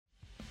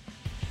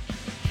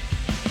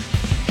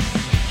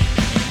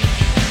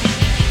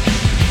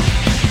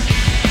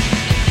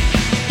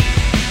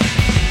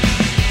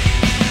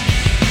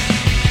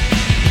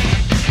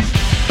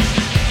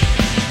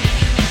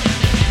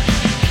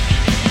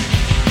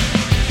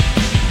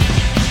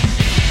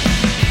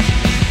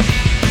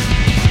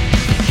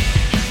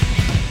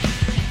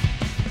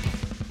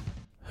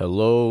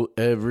Hello,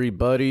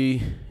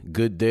 everybody.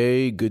 Good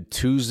day, good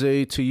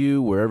Tuesday to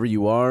you, wherever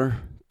you are.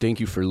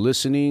 Thank you for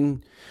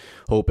listening.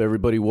 Hope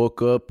everybody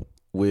woke up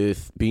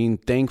with being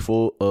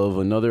thankful of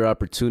another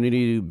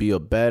opportunity to be a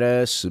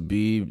badass,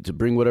 to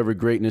bring whatever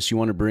greatness you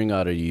want to bring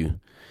out of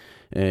you.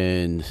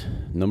 And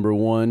number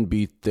one,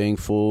 be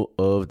thankful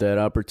of that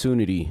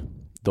opportunity.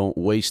 Don't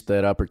waste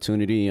that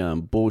opportunity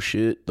on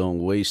bullshit.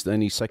 Don't waste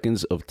any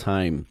seconds of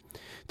time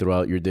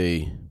throughout your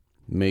day.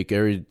 Make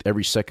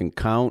every second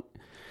count.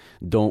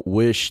 Don't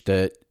wish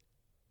that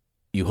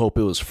you hope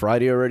it was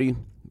Friday already.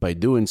 By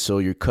doing so,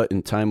 you're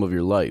cutting time of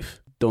your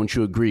life. Don't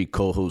you agree,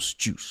 co-host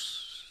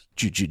Juice?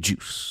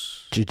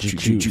 Juice.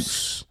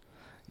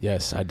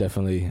 Yes, I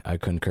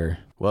concur.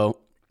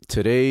 Well,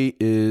 today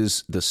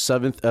is the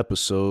 7th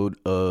episode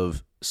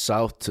of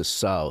South to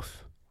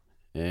South.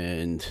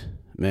 And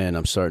man,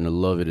 I'm starting to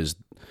love it. As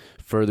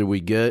further we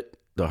get,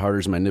 the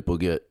harder my nipple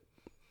get.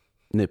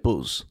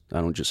 Nipples.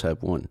 I don't just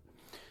have one.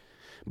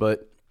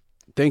 But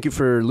thank you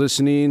for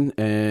listening,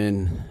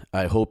 and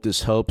I hope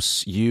this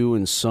helps you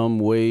in some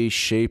way,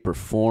 shape, or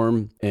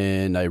form.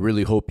 And I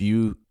really hope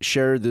you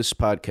share this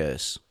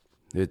podcast.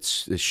 It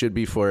should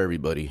be for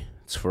everybody.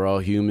 It's for all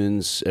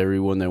humans,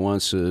 everyone that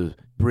wants to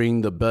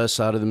bring the best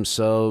out of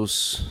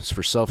themselves. It's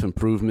for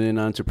self-improvement,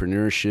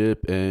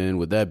 entrepreneurship. And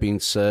with that being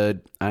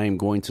said, I am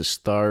going to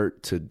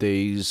start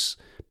today's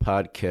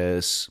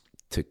podcast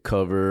to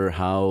cover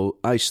how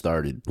I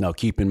started. Now,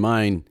 keep in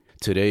mind,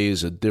 today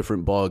is a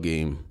different ball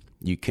game.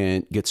 You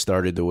can't get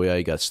started the way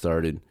I got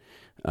started.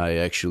 I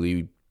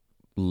actually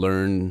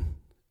learned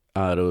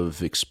out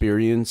of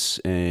experience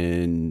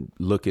and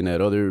looking at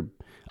other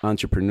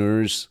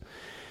entrepreneurs.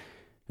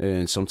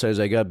 And sometimes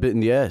I got bit in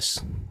the ass.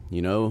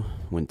 You know,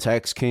 when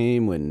tax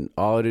came, when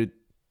audit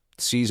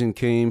season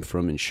came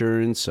from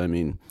insurance, I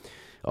mean,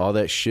 all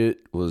that shit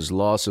was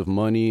loss of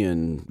money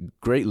and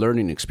great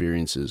learning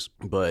experiences.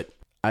 But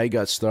I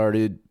got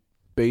started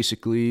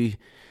basically,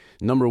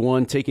 number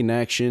one, taking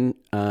action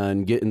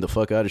on getting the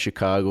fuck out of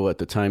Chicago at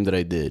the time that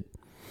I did.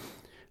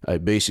 I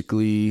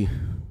basically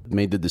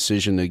made the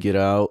decision to get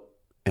out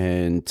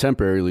and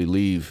temporarily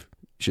leave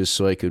just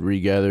so I could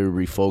regather,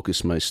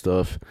 refocus my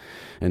stuff.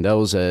 And that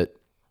was at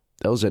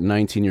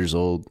 19 years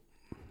old.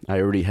 I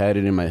already had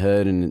it in my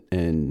head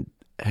and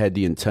had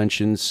the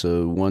intention.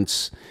 So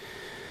once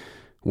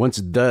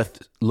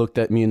death looked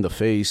at me in the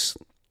face,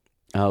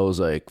 I was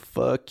like,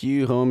 fuck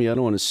you, homie. I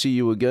don't want to see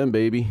you again,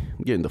 baby.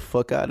 I'm getting the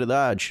fuck out of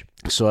Dodge.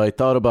 So I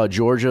thought about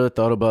Georgia,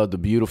 thought about the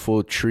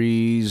beautiful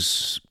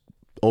trees,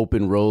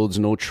 open roads,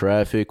 no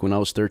traffic. When I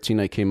was 13,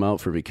 I came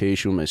out for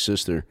vacation with my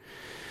sister.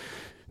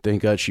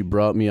 Thank God she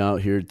brought me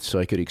out here so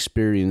I could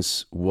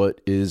experience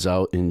what is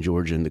out in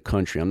Georgia in the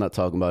country. I'm not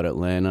talking about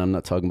Atlanta. I'm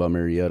not talking about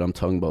Marietta. I'm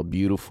talking about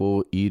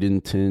beautiful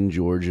Edenton,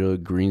 Georgia,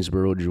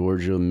 Greensboro,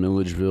 Georgia,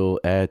 Milledgeville,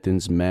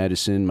 Athens,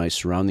 Madison, my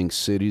surrounding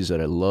cities that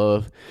I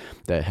love,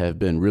 that have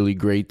been really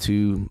great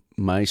to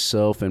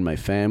myself and my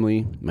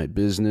family, my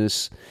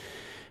business,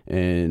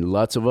 and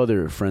lots of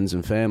other friends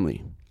and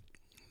family.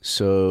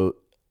 So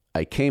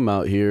I came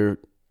out here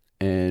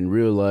and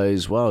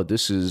realized, wow,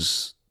 this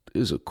is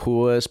a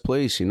cool ass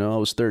place. You know, I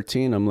was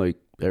 13. I'm like,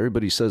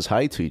 everybody says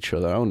hi to each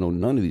other. I don't know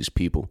none of these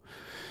people.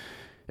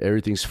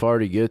 Everything's far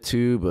to get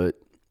to. But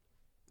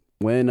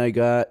when I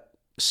got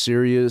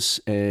serious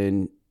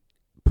and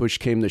push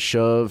came to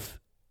shove,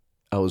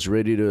 I was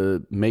ready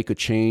to make a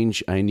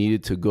change. I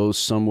needed to go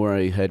somewhere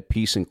I had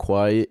peace and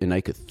quiet and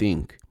I could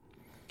think.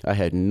 I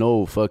had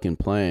no fucking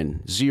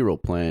plan, zero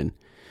plan.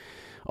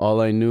 All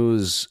I knew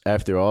is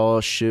after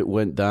all shit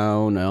went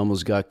down, I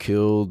almost got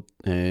killed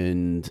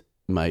and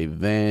my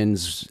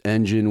van's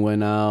engine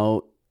went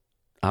out.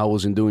 I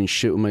wasn't doing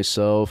shit with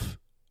myself.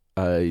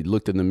 I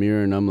looked in the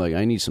mirror and I'm like,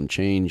 I need some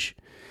change.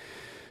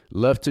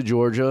 Left to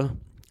Georgia,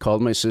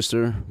 called my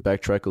sister,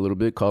 backtrack a little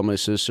bit, called my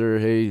sister.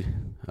 Hey,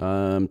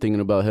 I'm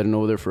thinking about heading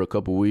over there for a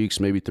couple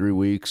weeks, maybe 3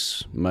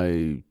 weeks. Am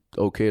I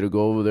okay to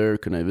go over there?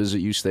 Can I visit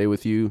you, stay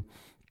with you?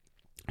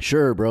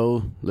 Sure,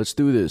 bro. Let's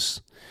do this.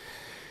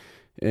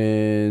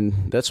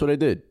 And that's what I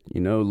did,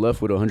 you know,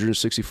 left with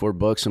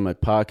 $164 in my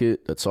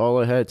pocket. That's all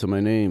I had to my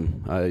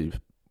name. I've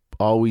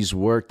always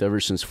worked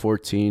ever since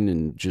 14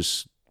 and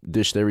just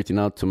dished everything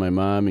out to my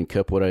mom and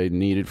kept what I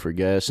needed for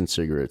gas and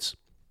cigarettes.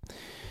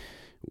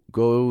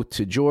 Go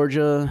to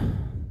Georgia,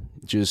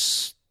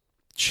 just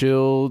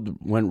chilled,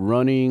 went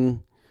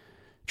running,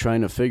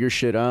 trying to figure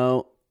shit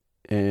out.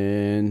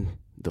 And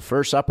the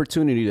first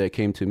opportunity that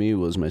came to me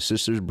was my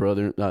sister's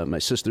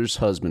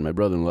husband, my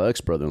brother-in-law,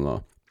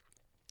 ex-brother-in-law.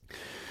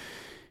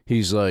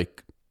 He's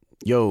like,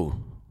 yo,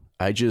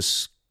 I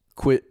just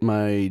quit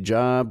my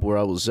job where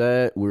I was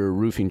at. We were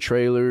roofing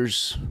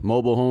trailers,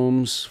 mobile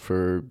homes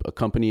for a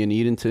company in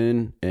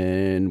Edenton,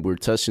 and we're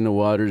testing the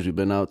waters. We've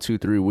been out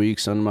 2-3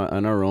 weeks on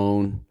our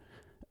own.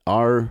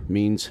 Our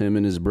means him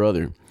and his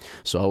brother.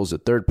 So I was the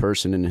third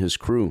person in his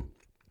crew.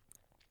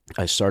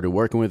 I started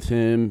working with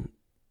him,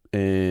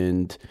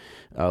 and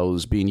I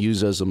was being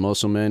used as a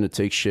muscle man to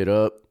take shit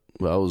up.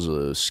 Well, I was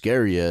a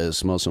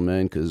scary-ass muscle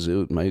man because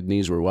my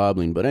knees were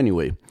wobbling. But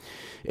anyway,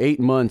 8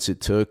 months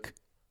it took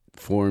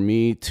for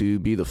me to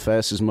be the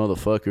fastest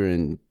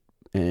motherfucker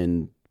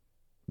and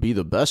be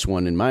the best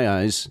one in my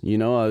eyes. You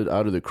know,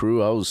 out of the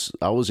crew,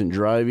 I wasn't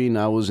driving,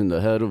 I wasn't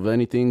the head of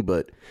anything,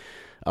 but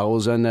I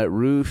was on that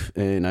roof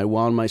and I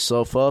wound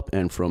myself up.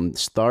 And from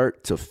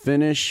start to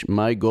finish,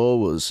 my goal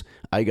was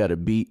I got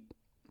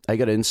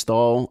to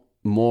install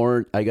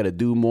more, I got to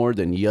do more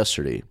than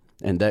yesterday.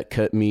 And that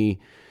kept me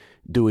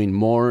doing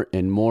more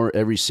and more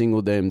every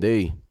single damn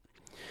day.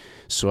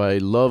 So I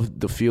loved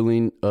the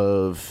feeling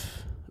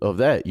of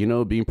that, you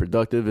know, being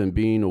productive and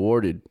being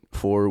awarded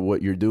for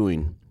what you're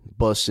doing.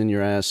 Busting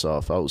your ass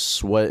off. I was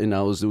sweating.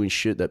 I was doing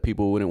shit that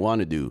people wouldn't want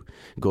to do.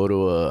 Go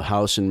to a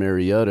house in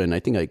Marietta, and I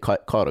think I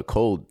caught a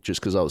cold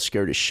just because I was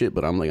scared as shit.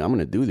 But I'm like, I'm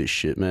gonna do this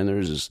shit, man.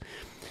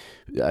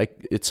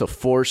 It's a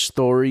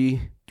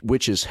 4-story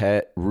witch's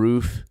hat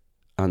roof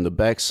on the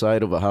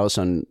backside of a house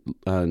on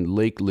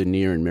Lake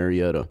Lanier in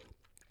Marietta.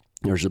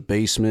 There's a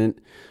basement,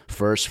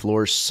 first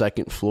floor,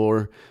 second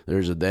floor.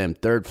 There's a damn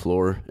third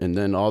floor, and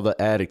then all the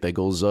attic that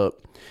goes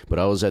up. But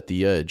I was at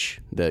the edge.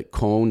 That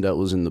cone that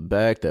was in the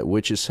back, that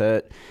witch's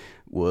hat,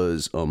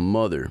 was a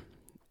mother.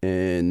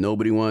 And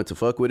nobody wanted to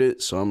fuck with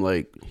it. So I'm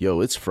like,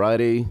 yo, it's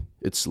Friday.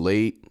 It's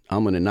late.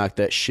 I'm going to knock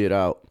that shit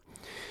out.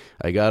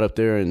 I got up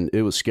there and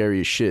it was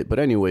scary as shit. But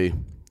anyway,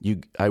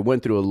 I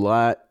went through a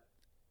lot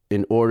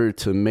in order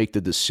to make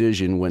the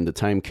decision when the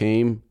time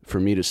came for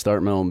me to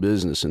start my own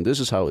business. And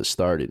this is how it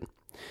started.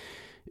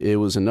 It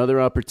was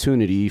another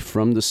opportunity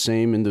from the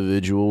same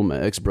individual, my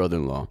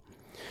ex-brother-in-law.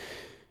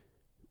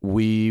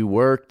 We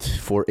worked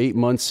for 8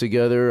 months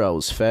together. I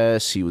was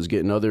fast. He was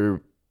getting other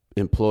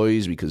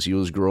employees because he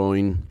was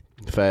growing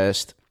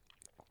fast.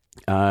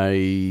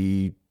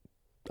 I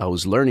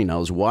was learning. I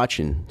was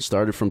watching.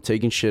 Started from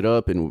taking shit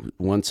up, and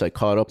once I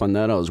caught up on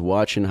that, I was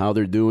watching how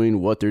they're doing,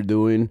 what they're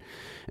doing,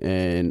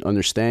 and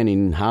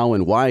understanding how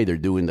and why they're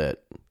doing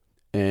that.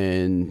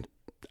 And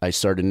I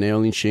started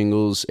nailing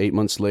shingles. 8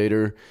 months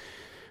later,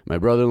 my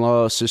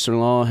brother-in-law,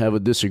 sister-in-law have a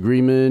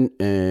disagreement,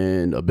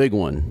 and a big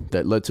one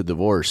that led to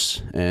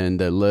divorce, and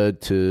that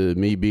led to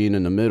me being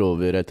in the middle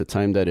of it at the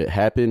time that it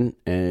happened,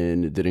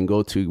 and it didn't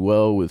go too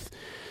well with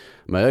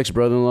my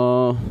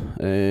ex-brother-in-law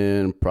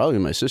and probably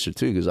my sister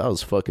too, because I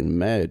was fucking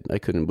mad. I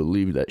couldn't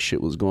believe that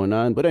shit was going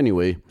on. But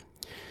anyway,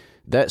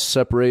 that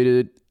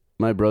separated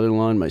my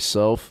brother-in-law and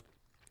myself.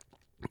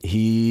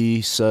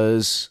 He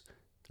says,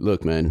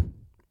 look, man,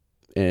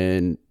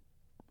 and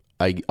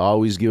I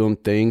always give him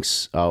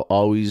thanks. I'll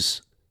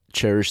always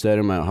cherish that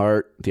in my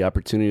heart, the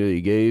opportunity that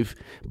he gave.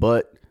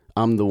 But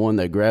I'm the one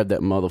that grabbed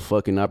that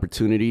motherfucking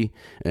opportunity,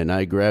 and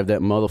I grabbed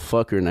that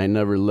motherfucker, and I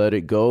never let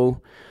it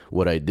go.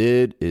 What I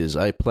did is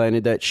I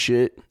planted that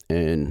shit,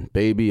 and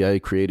baby, I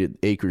created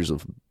acres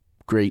of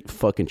great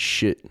fucking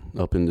shit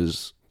up in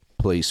this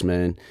place,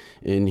 man.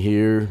 In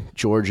here,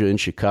 Georgia and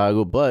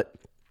Chicago. But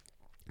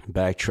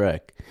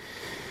backtrack.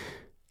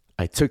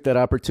 I took that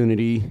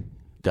opportunity.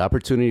 The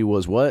opportunity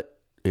was what?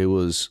 It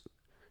was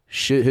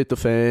shit hit the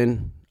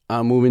fan.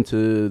 I'm moving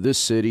to this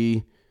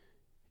city,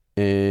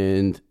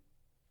 and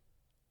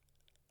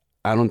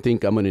I don't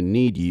think I'm going to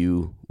need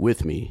you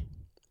with me.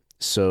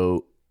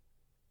 So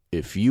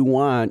if you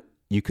want,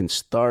 you can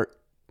start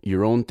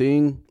your own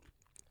thing.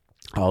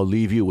 I'll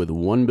leave you with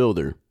one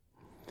builder.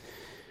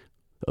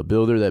 A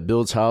builder that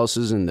builds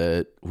houses and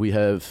that we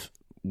have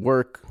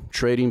work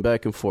trading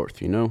back and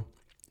forth, you know?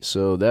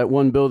 So that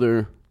one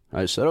builder,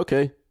 I said,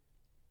 okay.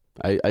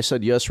 I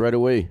said yes right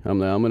away. I'm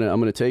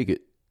gonna take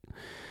it.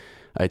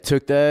 I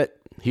took that.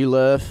 He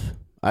left.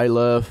 I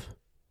left.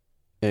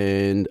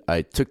 And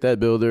I took that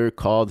builder,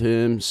 called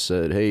him,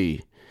 said, hey,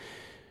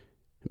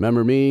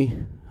 remember me?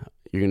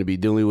 You're going to be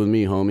dealing with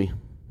me, homie.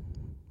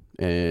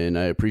 And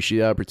I appreciate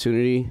the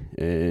opportunity,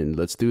 and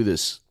let's do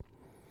this.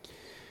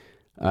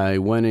 I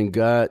went and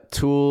got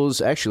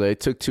tools. Actually, I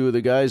took two of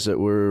the guys that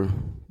were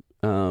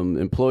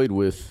employed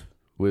with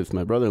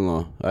my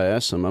brother-in-law. I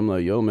asked them, I'm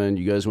like, yo, man,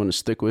 you guys want to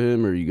stick with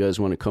him, or you guys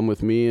want to come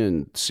with me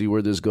and see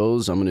where this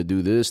goes? I'm going to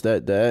do this,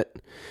 that.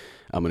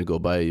 I'm going to go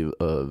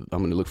I'm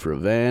going to look for a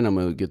van. I'm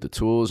going to get the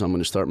tools. I'm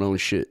going to start my own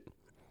shit.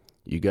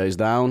 You guys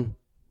down?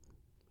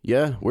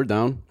 Yeah, we're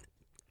down.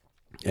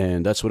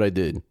 And that's what I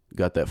did.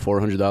 Got that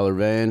 $400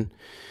 van.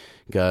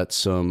 Got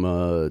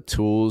some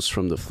tools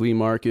from the flea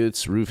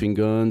markets, roofing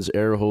guns,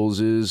 air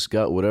hoses.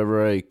 Got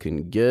whatever I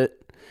can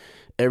get.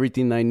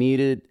 Everything I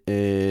needed.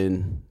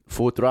 And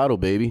full throttle,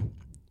 baby.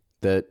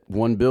 That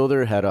one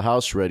builder had a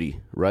house ready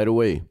right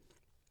away.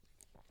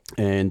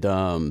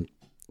 And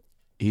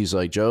he's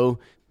like, Joe,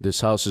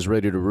 this house is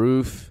ready to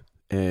roof,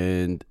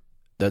 and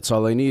that's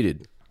all I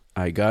needed.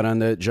 I got on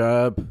that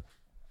job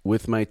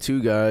with my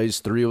two guys,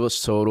 3 of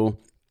us total,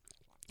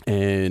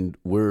 and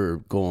we're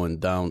going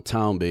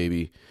downtown,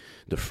 baby.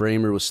 The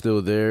framer was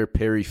still there,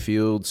 Perry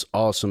Fields,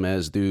 awesome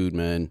ass dude,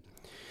 man.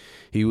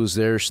 He was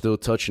there still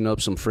touching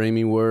up some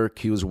framing work.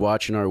 He was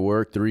watching our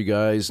work, 3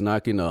 guys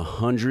knocking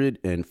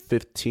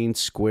 115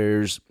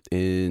 squares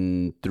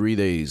in 3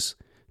 days.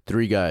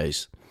 3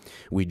 guys.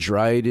 We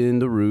dried in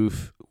the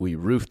roof. We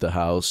roofed the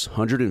house,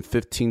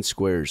 115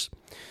 squares,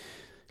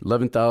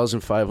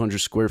 11,500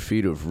 square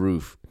feet of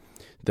roof.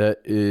 That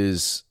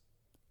is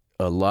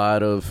a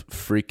lot of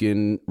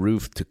freaking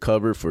roof to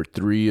cover for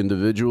 3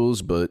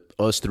 individuals, but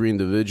us 3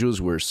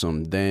 individuals were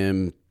some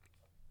damn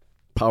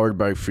powered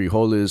by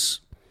frijoles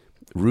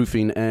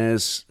roofing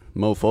ass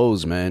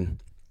mofos, man.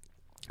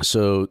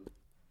 So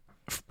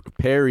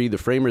Perry, the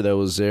framer that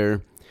was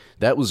there,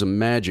 that was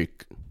the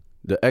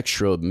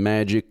extra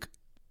magic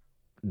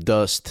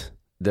dust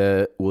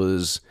that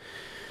was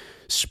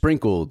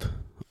sprinkled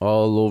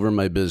all over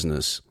my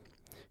business.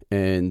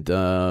 And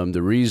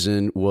the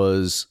reason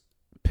was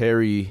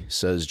Perry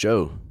says,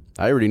 Joe,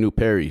 I already knew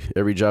Perry.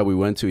 Every job we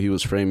went to, he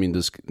was framing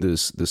this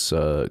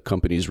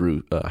company's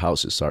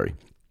houses. Sorry.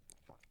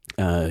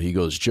 He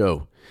goes,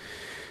 Joe,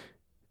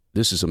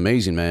 this is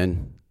amazing,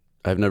 man.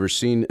 I've never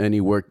seen any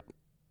work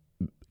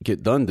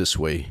get done this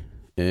way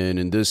and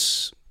in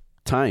this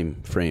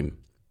time frame.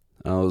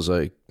 I was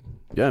like,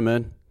 yeah,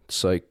 man.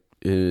 It's like,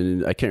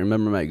 I can't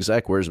remember my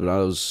exact words, but I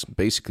was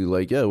basically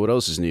like, yeah, what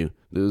else is new?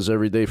 This is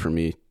every day for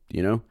me,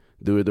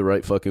 do it the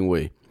right fucking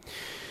way.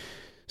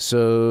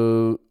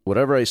 So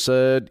whatever I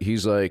said,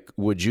 he's like,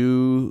 would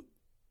you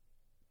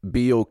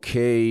be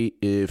okay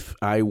if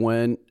I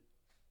went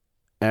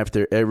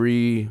after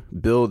every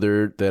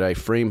builder that I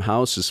frame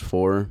houses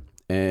for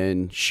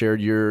and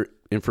shared your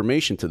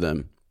information to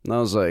them? And I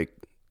was like,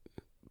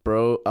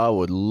 bro, I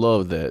would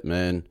love that,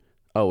 man.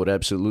 I would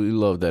absolutely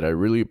love that. I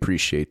really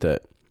appreciate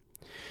that.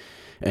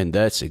 And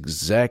that's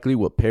exactly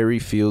what Perry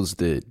Fields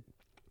did.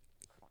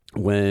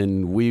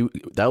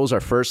 That was our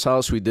first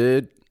house we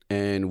did,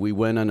 and we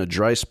went on a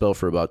dry spell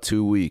for about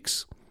 2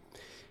 weeks.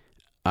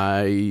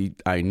 I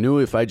knew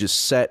if I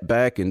just sat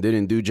back and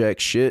didn't do jack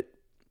shit,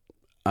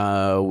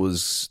 I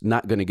was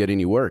not going to get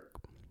any work.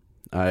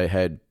 I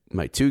had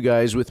my 2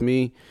 guys with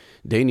me.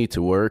 They need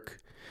to work.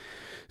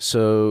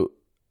 So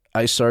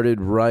I started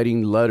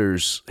writing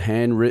letters,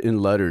 handwritten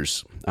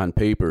letters on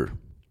paper,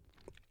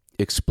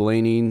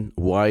 explaining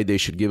why they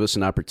should give us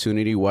an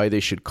opportunity, why they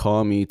should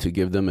call me to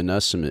give them an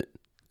estimate.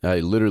 I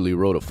literally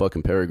wrote a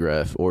fucking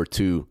paragraph or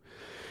 2.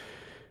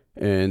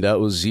 And that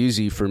was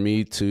easy for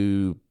me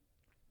to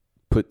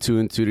put 2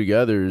 and 2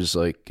 together. Is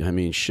like, I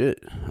mean,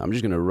 shit, I'm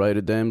just going to write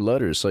a damn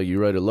letter. It's like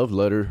you write a love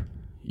letter.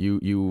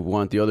 You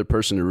want the other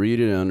person to read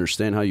it and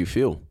understand how you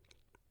feel.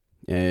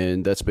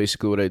 And that's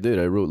basically what I did.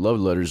 I wrote love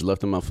letters,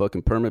 left them on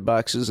fucking permit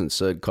boxes and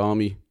said, call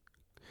me.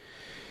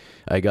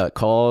 I got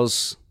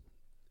calls.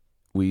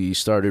 We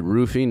started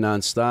roofing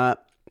nonstop.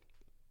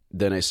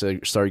 Then I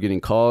started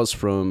getting calls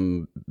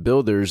from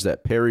builders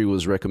that Perry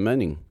was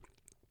recommending.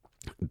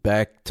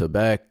 Back to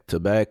back to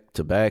back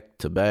to back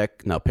to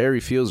back. Now, Perry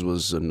Fields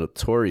was a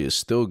notorious,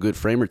 still a good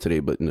framer today,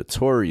 but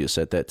notorious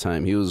at that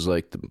time. He was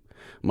like the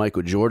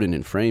Michael Jordan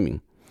in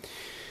framing.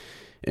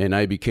 And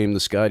I became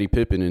the Scottie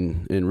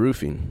Pippen in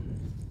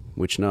roofing,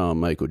 which now I'm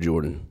Michael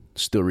Jordan.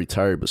 Still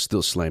retired, but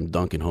still slam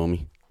dunking,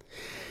 homie.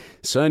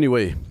 So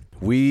anyway,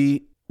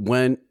 we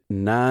went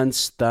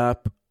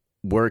nonstop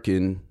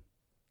working.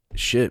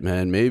 Shit,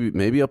 man,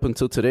 maybe up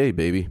until today,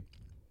 baby.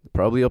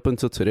 Probably up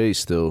until today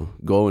still.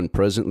 Going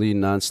presently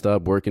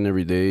nonstop, working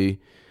every day.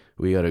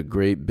 We got a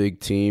great big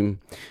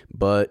team.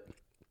 But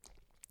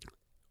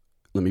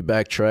let me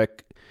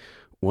backtrack.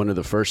 One of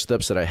the first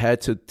steps that I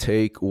had to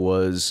take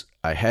was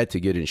I had to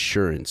get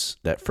insurance.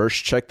 That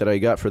first check that I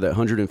got for that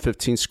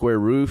 115 square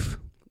roof,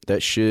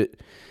 that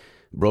shit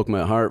broke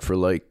my heart for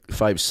like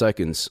 5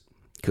 seconds.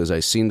 Because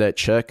I seen that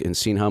check and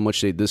seen how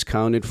much they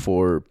discounted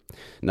for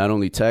not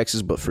only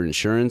taxes, but for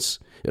insurance.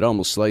 It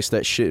almost sliced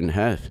that shit in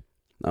half.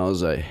 I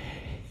was like,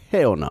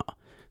 hell no.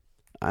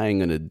 I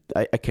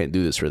can't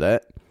do this for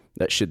that.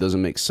 That shit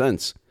doesn't make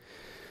sense.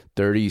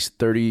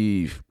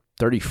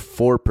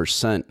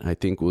 34%, I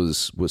think,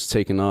 was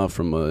taken off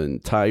from an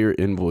entire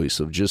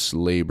invoice of just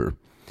labor.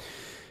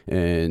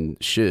 And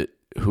shit,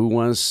 who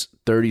wants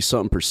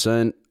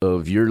 30-something%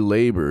 of your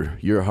labor,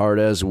 your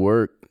hard-ass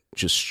work,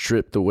 just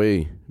stripped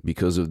away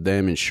because of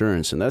damn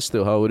insurance? And that's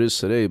still how it is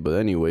today. But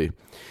anyway,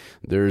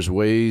 there's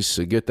ways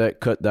to get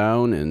that cut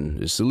down,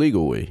 and it's the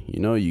legal way.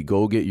 You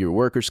go get your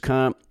workers'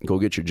 comp, go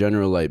get your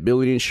general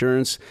liability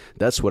insurance.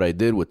 That's what I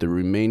did with the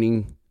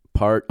remaining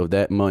part of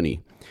that money.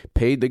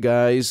 Paid the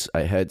guys.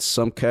 I had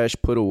some cash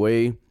put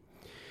away,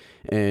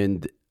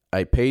 and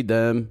I paid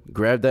them,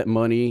 grabbed that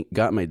money,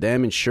 got my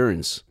damn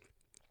insurance.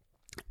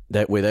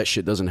 That way that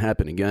shit doesn't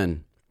happen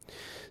again.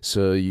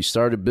 So you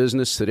start a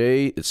business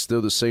today, it's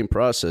still the same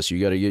process.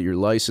 You got to get your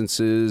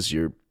licenses,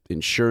 your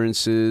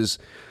insurances,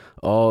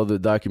 all the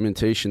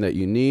documentation that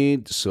you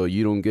need so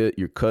you don't get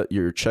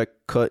your check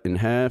cut in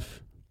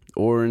half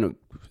or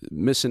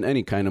missing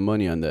any kind of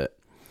money on that.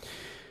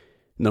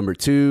 Number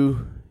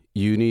 2,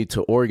 you need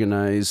to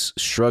organize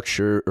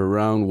structure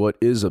around what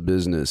is a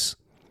business.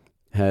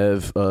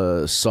 Have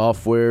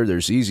software.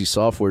 There's easy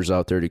softwares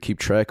out there to keep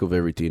track of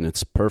everything.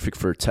 It's perfect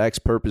for tax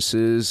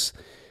purposes.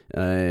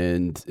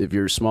 And if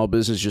you're a small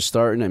business just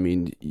starting, I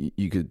mean,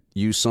 you could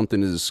use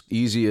something as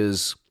easy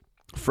as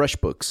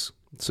FreshBooks.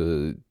 It's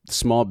a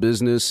small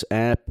business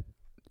app,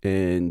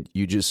 and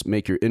you just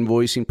make your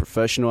invoicing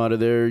professional out of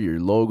there, your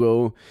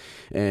logo,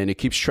 and it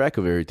keeps track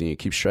of everything. It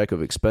keeps track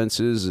of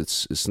expenses.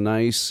 It's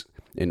nice.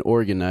 and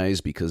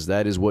organized, because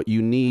that is what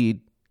you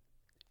need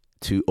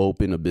to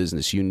open a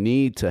business. You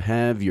need to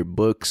have your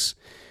books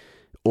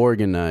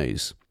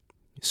organized,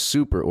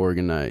 super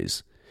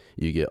organized.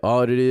 You get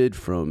audited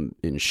from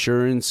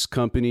insurance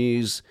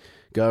companies,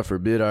 God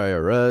forbid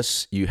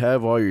IRS. You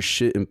have all your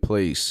shit in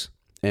place,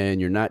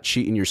 and you're not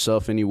cheating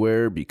yourself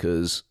anywhere,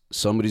 because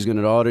somebody's going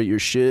to audit your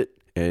shit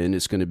and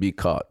it's going to be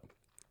caught.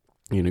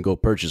 You're going to go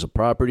purchase a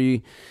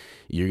property.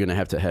 You're going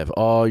to have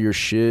all your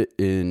shit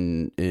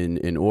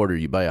in order.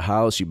 You buy a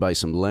house, you buy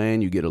some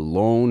land, you get a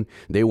loan.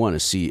 They want to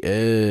see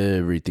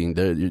everything.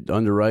 The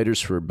underwriters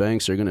for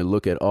banks are going to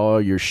look at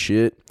all your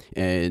shit,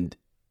 and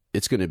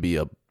it's going to be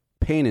a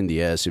pain in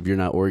the ass if you're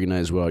not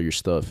organized with all your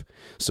stuff.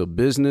 So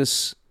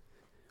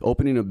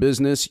opening a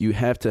business, you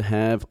have to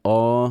have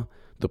all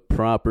the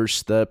proper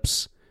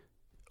steps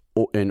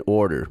in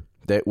order.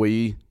 That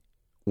way,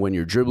 when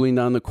you're dribbling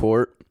down the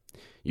court,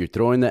 you're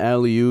throwing the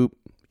alley-oop,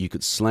 you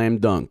could slam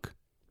dunk.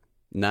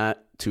 Not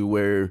to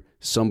where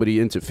somebody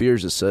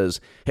interferes and says,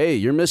 hey,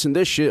 you're missing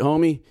this shit,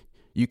 homie.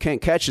 You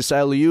can't catch this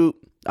alley-oop.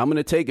 I'm going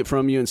to take it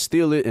from you and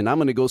steal it, and I'm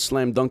going to go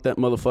slam dunk that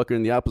motherfucker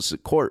in the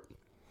opposite court.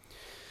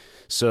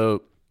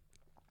 So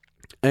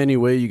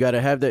anyway, you got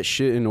to have that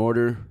shit in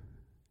order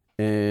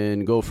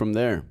and go from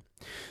there.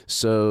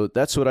 So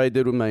that's what I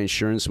did with my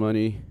insurance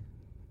money.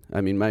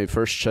 I mean, my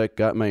first check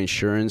got my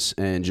insurance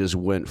and just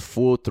went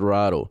full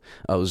throttle.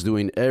 I was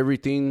doing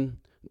everything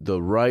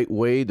the right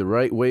way. The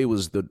right way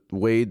was the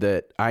way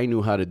that I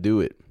knew how to do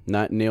it.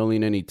 Not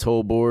nailing any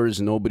toe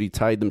boards. Nobody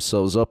tied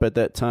themselves up at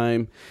that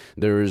time.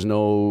 There's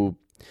no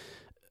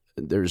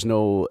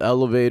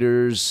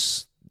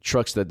elevators,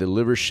 trucks that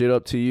deliver shit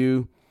up to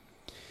you.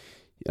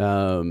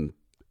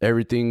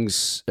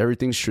 Everything's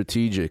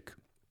strategic.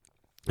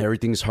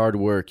 Everything's hard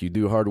work. You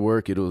do hard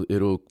work,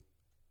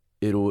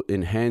 it'll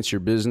enhance your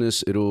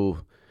business.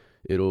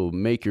 It'll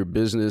make your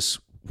business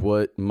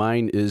what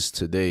mine is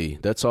today.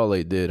 That's all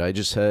I did. I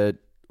just had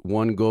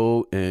one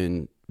goal,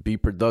 and be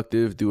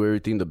productive, do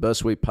everything the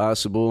best way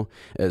possible.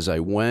 As I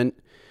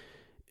went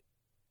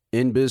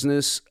in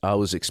business, I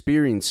was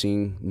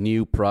experiencing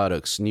new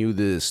products, new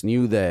this,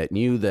 new that,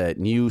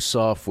 new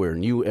software,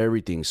 new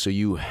everything. So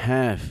you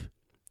have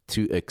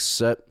to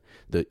accept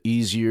the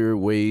easier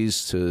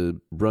ways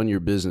to run your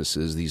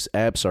businesses. These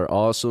apps are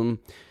awesome.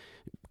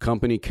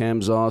 Company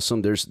Cam's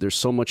awesome. There's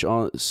so much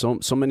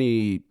so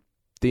many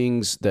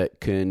things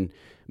that can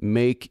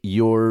make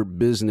your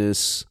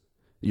business,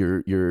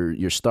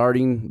 your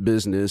starting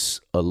business,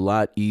 a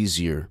lot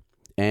easier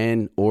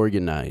and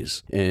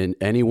organized. And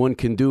anyone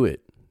can do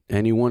it.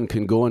 Anyone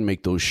can go and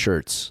make those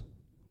shirts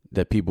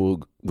that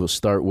people will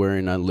start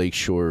wearing on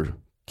Lakeshore.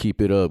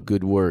 Keep it up.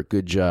 Good work.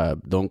 Good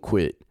job. Don't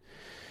quit.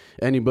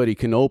 Anybody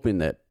can open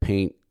that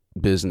paint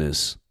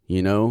business.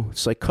 You know,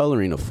 it's like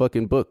coloring a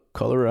fucking book.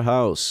 Color a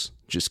house.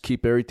 Just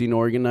keep everything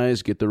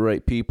organized, get the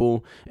right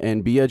people,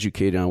 and be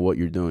educated on what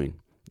you're doing.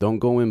 Don't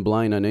go in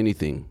blind on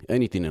anything.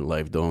 Anything in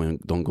life,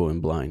 don't go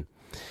in blind.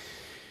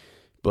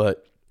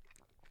 But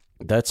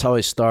that's how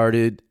I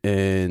started,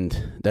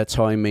 and that's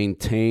how I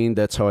maintained.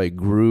 That's how I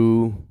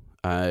grew.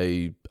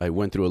 I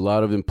went through a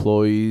lot of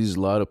employees,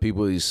 a lot of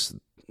people.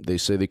 They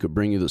say they could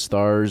bring you the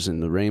stars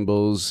and the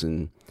rainbows,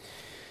 and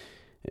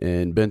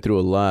been through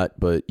a lot,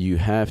 but you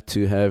have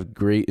to have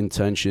great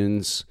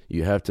intentions.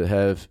 You have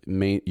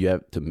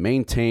to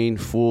maintain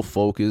full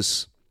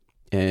focus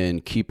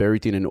and keep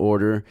everything in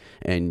order.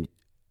 And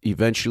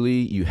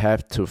eventually you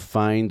have to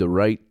find the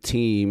right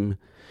team,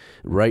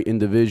 right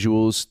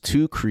individuals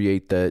to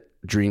create that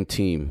dream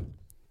team,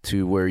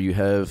 to where you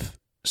have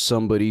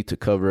somebody to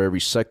cover every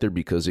sector,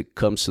 because it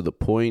comes to the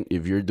point,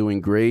 if you're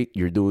doing great,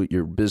 your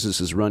business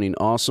is running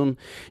awesome,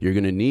 you're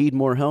going to need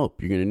more help.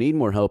 You're going to need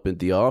more help at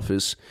the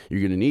office.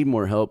 You're going to need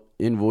more help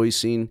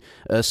invoicing,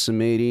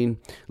 estimating,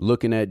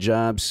 looking at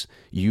jobs.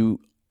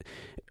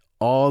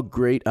 All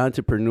great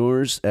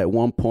entrepreneurs at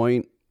one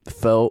point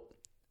felt,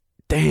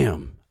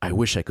 damn, I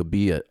wish I could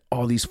be at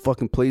all these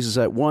fucking places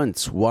at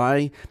once.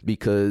 Why?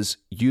 Because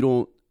you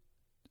don't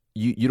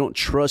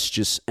trust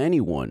just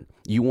anyone.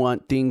 You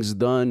want things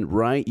done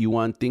right. You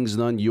want things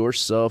done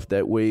yourself.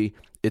 That way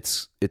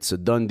it's a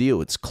done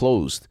deal. It's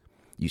closed.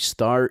 You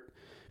start,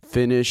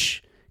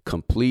 finish,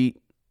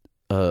 complete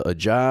a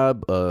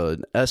job,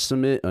 an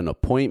estimate, an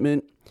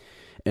appointment,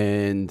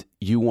 and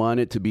you want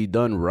it to be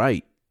done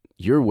right,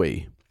 your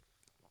way.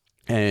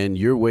 And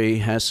your way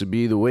has to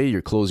be the way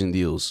you're closing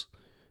deals.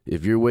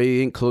 If your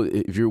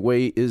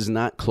way is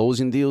not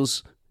closing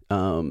deals,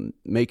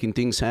 making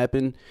things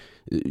happen,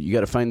 you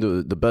got to find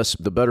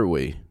the better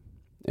way.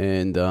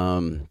 And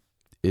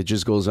it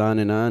just goes on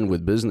and on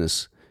with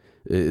business.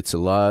 It's a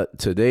lot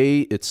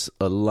today. It's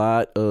a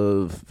lot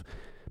of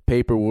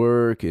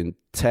paperwork and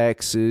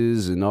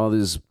taxes and all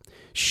this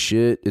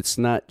shit. It's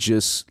not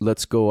just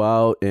let's go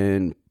out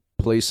and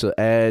place an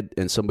ad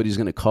and somebody's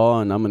going to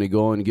call and I'm going to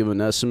go and give an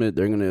estimate.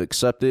 They're going to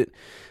accept it.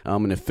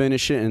 I'm going to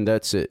finish it, and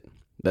that's it.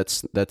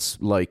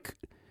 That's like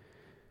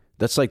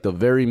the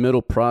very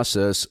middle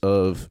process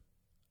of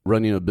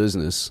running a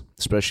business,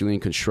 especially in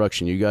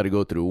construction. You got to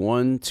go through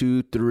 1,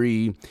 2,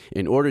 3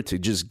 in order to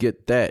just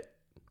get that.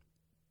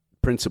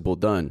 principle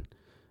done.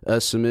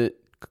 Estimate,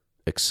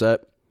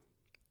 accept,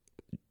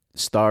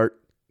 start,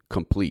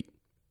 complete.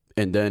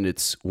 And then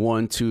it's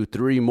 1, 2,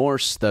 3 more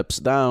steps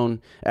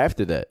down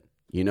after that.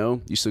 You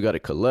know, you still got to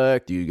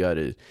collect. You got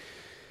to,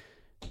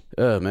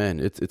 oh man,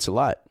 it's a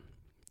lot.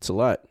 It's a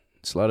lot.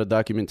 It's a lot of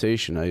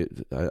documentation.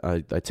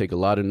 I take a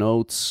lot of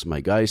notes.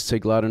 My guys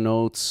take a lot of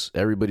notes.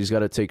 Everybody's got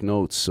to take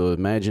notes. So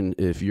imagine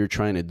if you're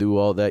trying to do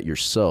all that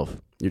yourself.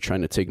 You're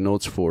trying to take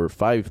notes for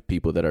 5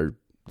 people that are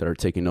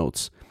taking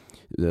notes.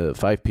 The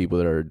 5 people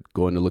that are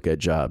going to look at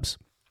jobs.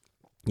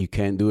 You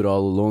can't do it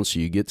all alone. So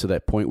you get to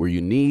that point where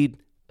you need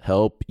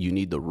help. You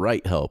need the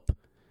right help.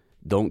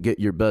 Don't get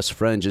your best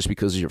friend just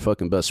because he's your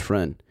fucking best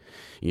friend.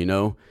 You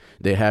know,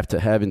 they have to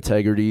have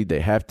integrity.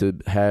 They have to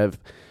have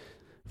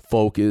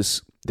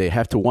focus. They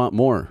have to want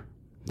more.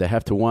 They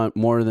have to want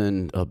more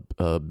than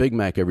a Big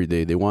Mac every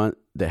day.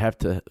 They have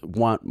to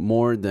want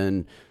more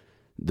than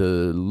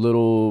the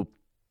little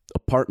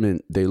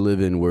apartment they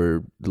live in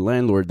where the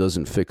landlord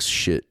doesn't fix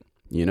shit.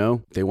 You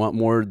know, they want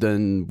more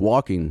than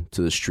walking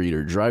to the street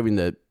or driving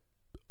that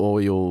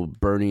oil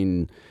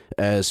burning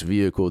ass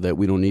vehicle that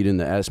we don't need in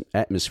the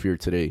atmosphere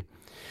today.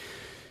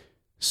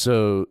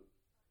 So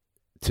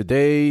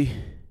today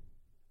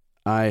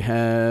I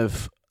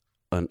have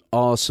an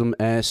awesome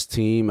ass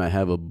team. I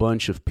have a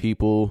bunch of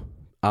people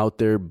out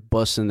there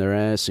busting their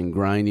ass and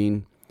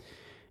grinding.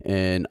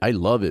 And I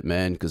love it,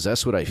 man, because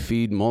that's what I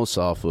feed most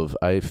off of.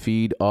 I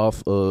feed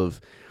off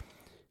of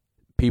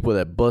people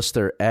that bust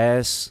their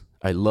ass.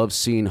 I love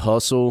seeing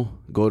hustle.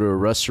 Go to a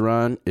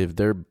restaurant. If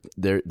they're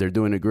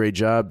doing a great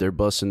job, they're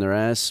busting their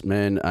ass.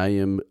 Man,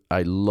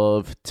 I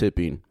love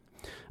tipping.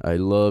 I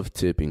love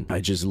tipping. I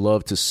just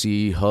love to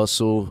see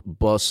hustle,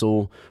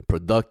 bustle,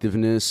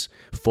 productiveness,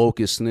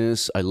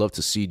 focusedness. I love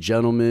to see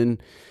gentlemen.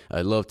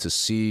 I love to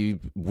see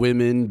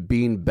women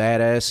being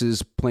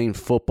badasses, playing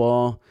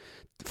football,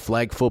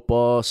 flag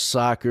football,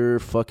 soccer,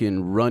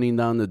 fucking running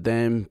down the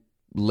damn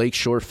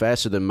lakeshore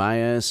faster than my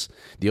ass.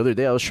 The other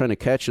day I was trying to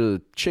catch a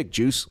chick,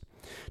 Juice,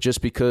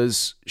 just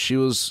because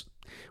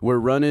we're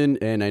running,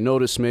 and I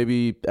noticed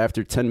maybe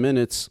after 10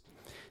 minutes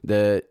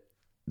that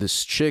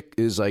this chick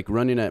is like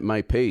running at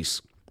my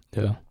pace.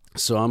 Yeah.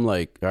 So I'm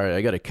like, all right,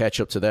 I got to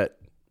catch up to that,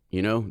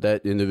 you know,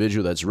 that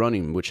individual that's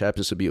running, which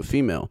happens to be a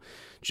female.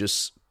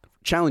 Just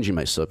challenging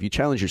myself. You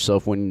challenge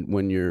yourself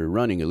when you're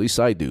running. At least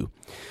I do.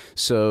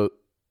 So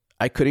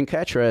I couldn't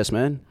catch her ass,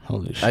 man.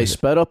 Holy shit. I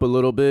sped up a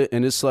little bit,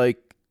 and it's like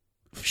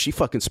she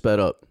fucking sped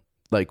up,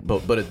 like,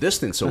 but a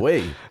distance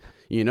away.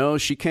 You know,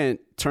 she can't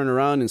turn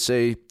around and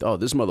say, oh,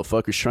 this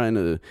motherfucker's trying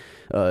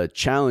to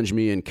challenge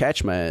me and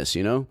catch my ass,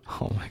 you know?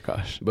 Oh, my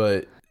gosh.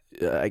 But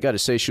I got to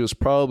say, she was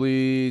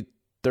probably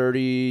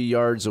 30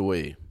 yards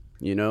away,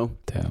 you know?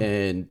 Damn.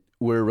 And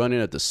we're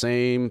running at the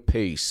same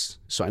pace.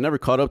 So I never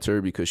caught up to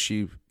her because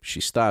she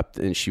stopped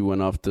and she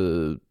went off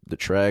the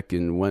track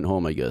and went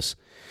home, I guess.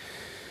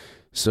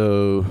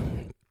 So,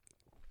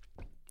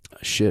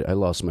 shit, I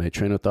lost my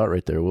train of thought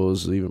right there. What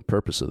was the even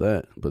purpose of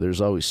that? But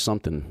there's always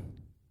something.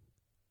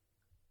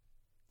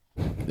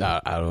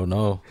 I don't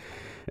know.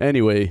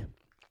 Anyway,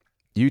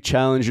 you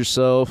challenge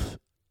yourself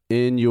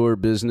in your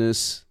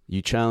business.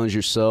 You challenge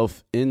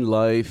yourself in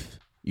life.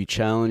 You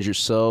challenge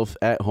yourself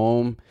at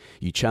home.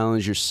 You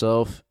challenge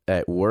yourself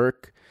at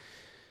work.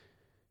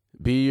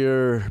 Be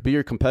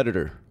your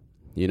competitor.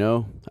 You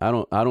know, I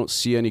don't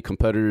see any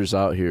competitors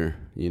out here.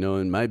 You know,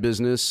 in my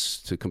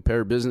business, to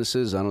compare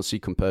businesses, I don't see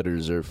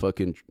competitors. They're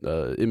fucking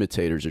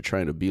imitators. They're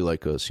trying to be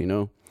like us, you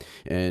know?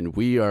 And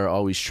we are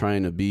always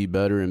trying to be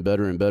better and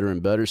better and better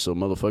and better. So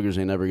motherfuckers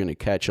ain't never going to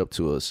catch up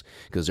to us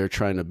because they're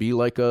trying to be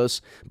like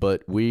us.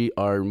 But we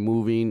are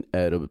moving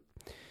at a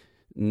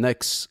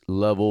next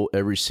level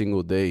every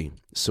single day.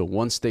 So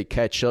once they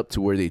catch up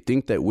to where they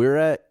think that we're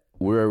at,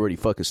 we're already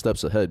fucking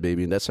steps ahead,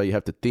 baby. And that's how you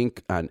have to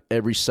think on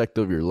every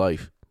sector of your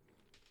life.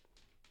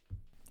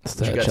 It's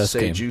What you that got to chess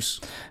say, game.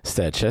 Juice? It's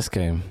that chess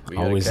game. We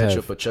gotta Always catch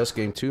have. up a chess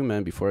game too,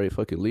 man, before I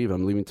fucking leave.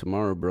 I'm leaving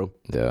tomorrow, bro.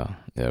 Yeah,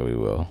 we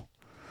will.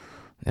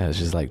 Yeah, it's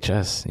just like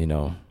chess, you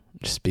know.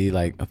 Just be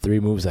like 3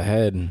 moves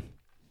ahead,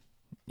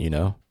 you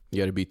know. You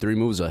got to be 3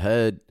 moves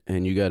ahead,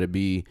 and you got to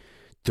be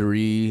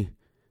three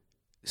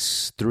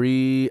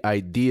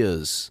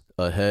ideas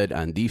ahead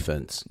on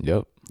defense.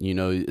 Yep. You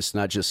know, it's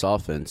not just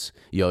offense.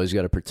 You always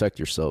got to protect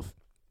yourself.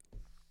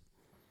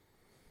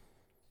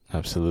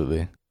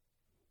 Absolutely.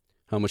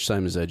 How much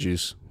time is that,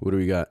 Juice? What do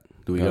we got?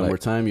 Do we Got got like- more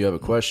time? You have a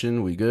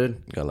question? We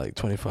good? Got like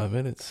 25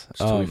 minutes. It's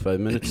 25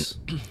 minutes.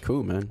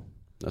 Cool, man.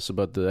 That's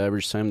about the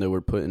average time that we're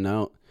putting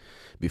out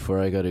before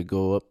I got to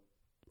go up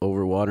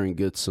over water and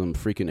get some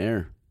freaking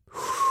air.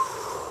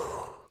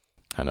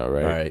 I know,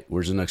 right? All right.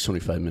 Where's the next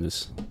 25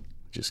 minutes?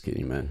 Just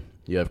kidding, man.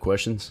 You have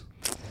questions?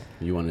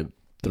 You want to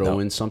throw No.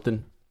 in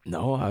something?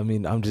 No, I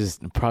mean, I'm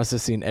just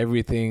processing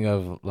everything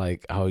of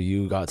like how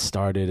you got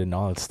started and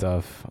all that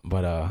stuff.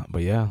 But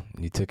yeah,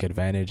 you took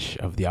advantage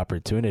of the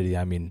opportunity.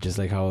 I mean, just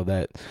like how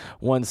that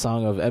one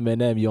song of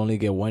Eminem, you only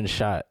get one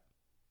shot,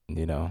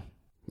 you know?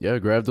 Yeah,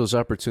 grab those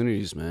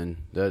opportunities, man.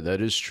 That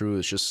is true.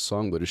 It's just a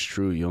song, but it's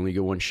true. You only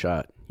get one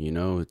shot. You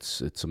know,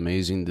 it's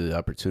amazing the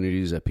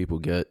opportunities that people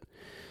get.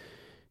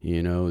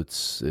 You know,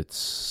 it's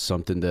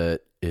something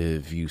that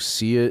if you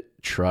see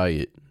it, try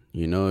it.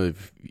 You know,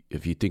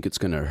 if you think it's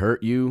going to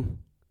hurt you,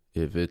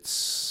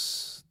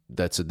 that's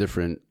a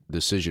different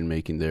decision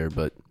making there,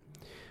 but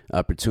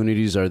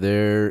opportunities are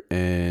there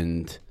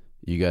and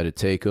you got to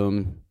take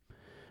them,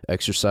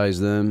 exercise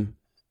them,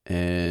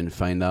 and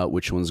find out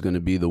which one's going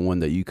to be the one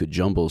that you could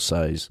jumbo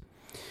size.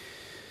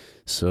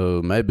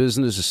 So my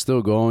business is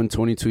still going,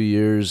 22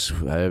 years.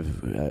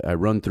 I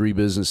run 3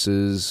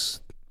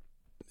 businesses,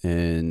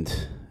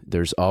 and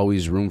there's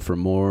always room for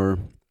more.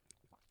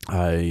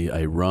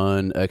 I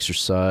run,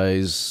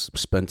 exercise,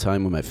 spend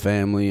time with my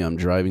family. I'm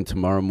driving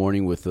tomorrow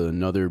morning with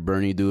another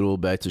Bernie Doodle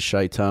back to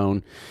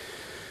Chi-Town.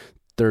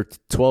 They're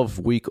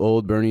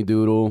 12-week-old Bernie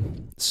Doodle,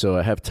 so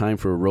I have time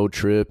for a road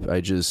trip.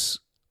 I just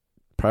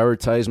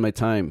prioritize my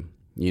time.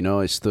 You know,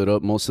 I stood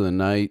up most of the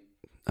night.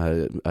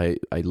 I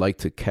like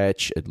to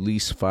catch at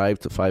least 5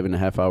 to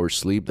 5.5 hours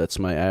sleep. That's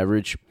my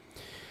average.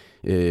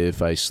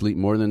 If I sleep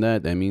more than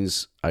that, that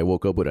means I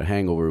woke up with a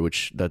hangover,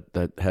 which that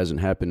hasn't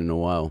happened in a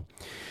while.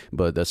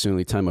 But that's the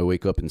only time I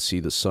wake up and see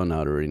the sun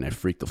out already, and I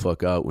freak the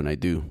fuck out when I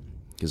do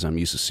because I'm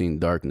used to seeing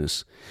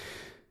darkness.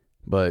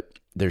 But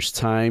there's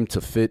time to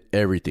fit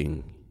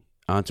everything.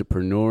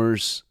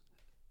 Entrepreneurs,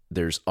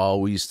 there's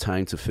always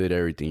time to fit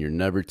everything. You're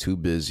never too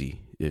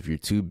busy. If you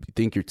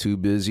think you're too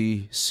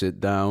busy,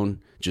 sit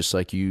down. Just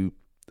like you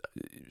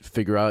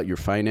figure out your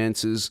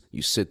finances,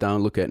 you sit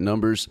down, look at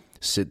numbers,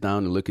 sit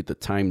down and look at the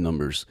time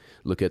numbers.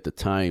 Look at the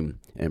time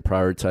and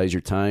prioritize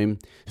your time,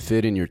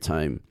 fit in your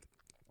time.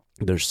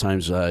 There's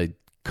times I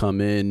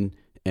come in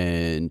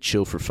and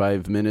chill for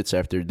 5 minutes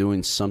after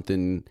doing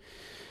something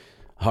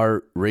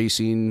heart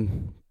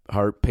racing,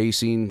 heart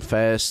pacing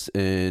fast,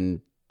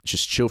 and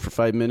just chill for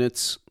 5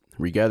 minutes,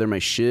 regather my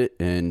shit,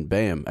 and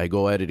bam, I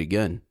go at it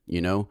again.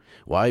 You know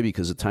why?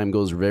 Because the time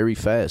goes very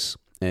fast,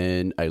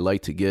 and I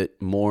like to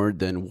get more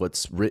than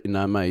what's written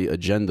on my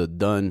agenda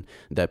done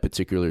that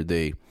particular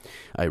day.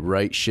 I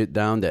write shit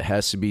down that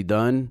has to be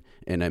done,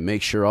 and I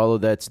make sure all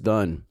of that's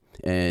done.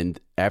 And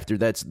after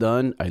that's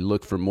done, I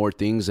look for more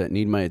things that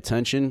need my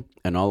attention,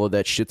 and all of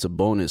that shit's a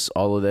bonus.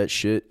 All of that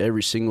shit,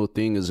 every single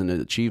thing is an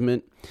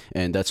achievement,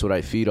 and that's what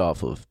I feed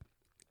off of.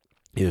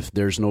 If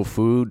there's no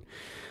food,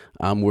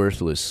 I'm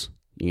worthless,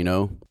 you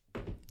know?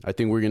 I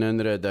think we're going to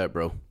end it at that,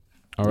 bro.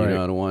 All right. You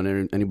know, I don't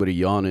want anybody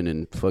yawning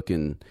and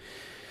fucking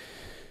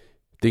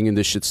thinking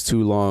this shit's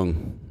too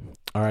long.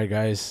 All right,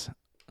 guys.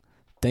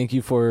 Thank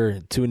you for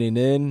tuning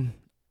in.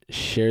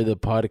 Share the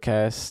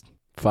podcast.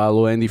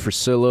 Follow Andy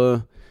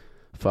Frisella.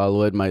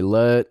 Follow Ed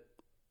Milet.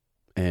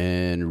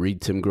 And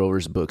read Tim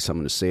Grover's books. I'm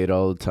going to say it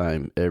all the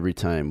time, every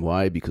time.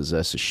 Why? Because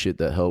that's the shit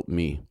that helped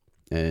me.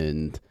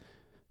 And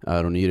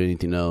I don't need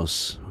anything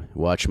else.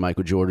 Watch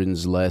Michael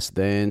Jordan's Last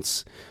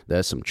Dance.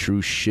 That's some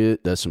true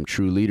shit. That's some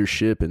true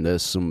leadership. And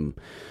that's some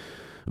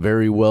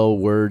very well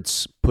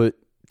words put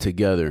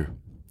together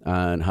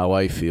on how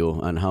I feel,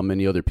 on how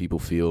many other people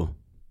feel.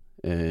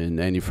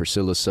 And Andy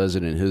Frisella says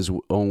it in his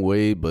own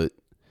way, but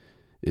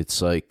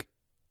it's like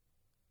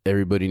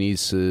everybody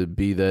needs to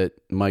be that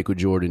Michael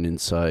Jordan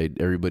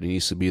inside. Everybody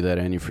needs to be that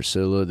Andy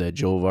Frisella, that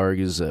Joe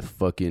Vargas, that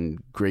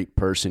fucking great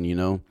person, you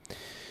know?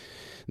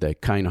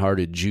 That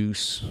kind-hearted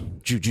juice.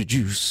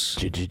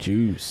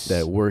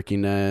 That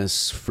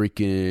working-ass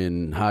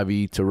freaking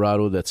Javi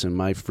Tirado that's in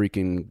my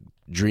freaking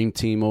dream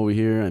team over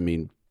here. I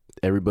mean,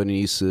 everybody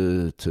needs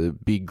to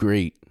be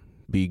great.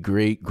 Be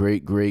great.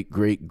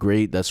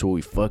 That's what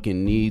we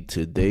fucking need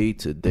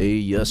today,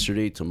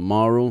 yesterday,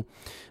 tomorrow,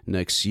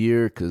 next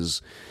year,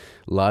 because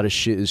a lot of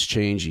shit is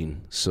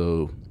changing.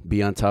 So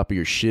be on top of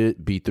your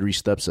shit. Be 3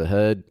 steps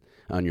ahead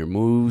on your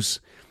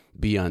moves.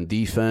 Be on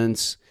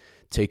defense.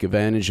 Take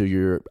advantage of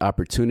your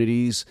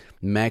opportunities.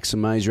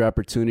 Maximize your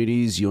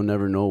opportunities. You'll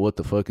never know what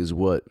the fuck is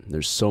what.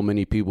 There's so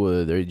many people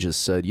that they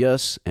just said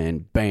yes,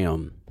 and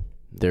bam.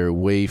 They're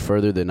way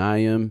further than I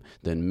am,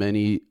 than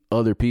many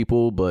other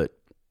people, but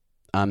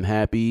I'm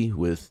happy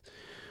with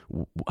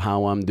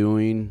how I'm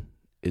doing.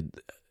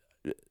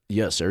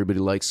 Yes, everybody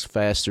likes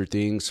faster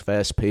things,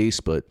 fast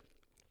pace, but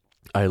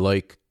I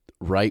like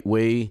right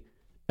way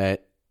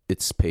at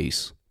its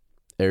pace.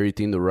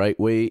 Everything the right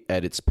way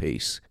at its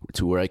pace,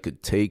 to where I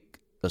could take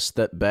a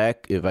step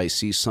back if I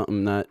see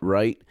something not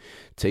right.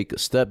 Take a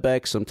step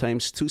back,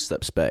 sometimes 2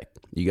 steps back.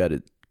 You got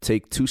to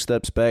take 2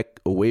 steps back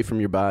away from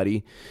your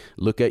body,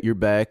 look at your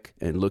back,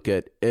 and look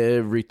at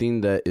everything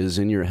that is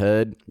in your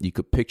head. You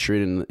could picture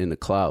it in the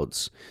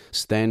clouds.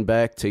 Stand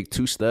back, take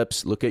 2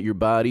 steps, look at your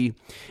body,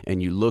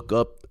 and you look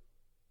up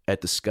at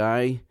the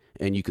sky,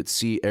 and you could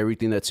see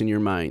everything that's in your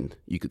mind.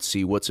 You could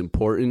see what's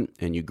important,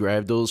 and you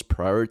grab those,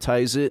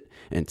 prioritize it,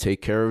 and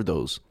take care of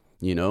those.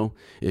 You know,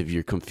 if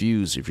you're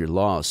confused, if you're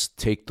lost,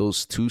 take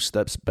those 2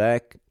 steps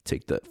back,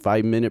 take that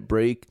 5-minute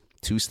break,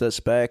 2 steps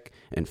back,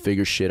 and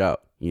figure shit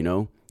out. You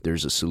know,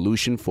 there's a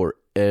solution for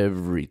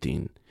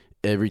everything.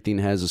 Everything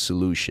has a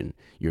solution.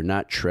 You're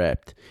not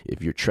trapped.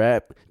 If you're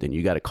trapped, then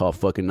you got to call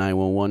fucking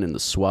 911 and the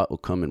SWAT will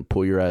come and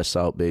pull your ass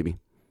out, baby.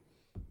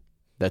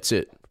 That's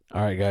it.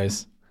 All right,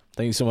 guys.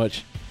 Thank you so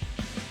much.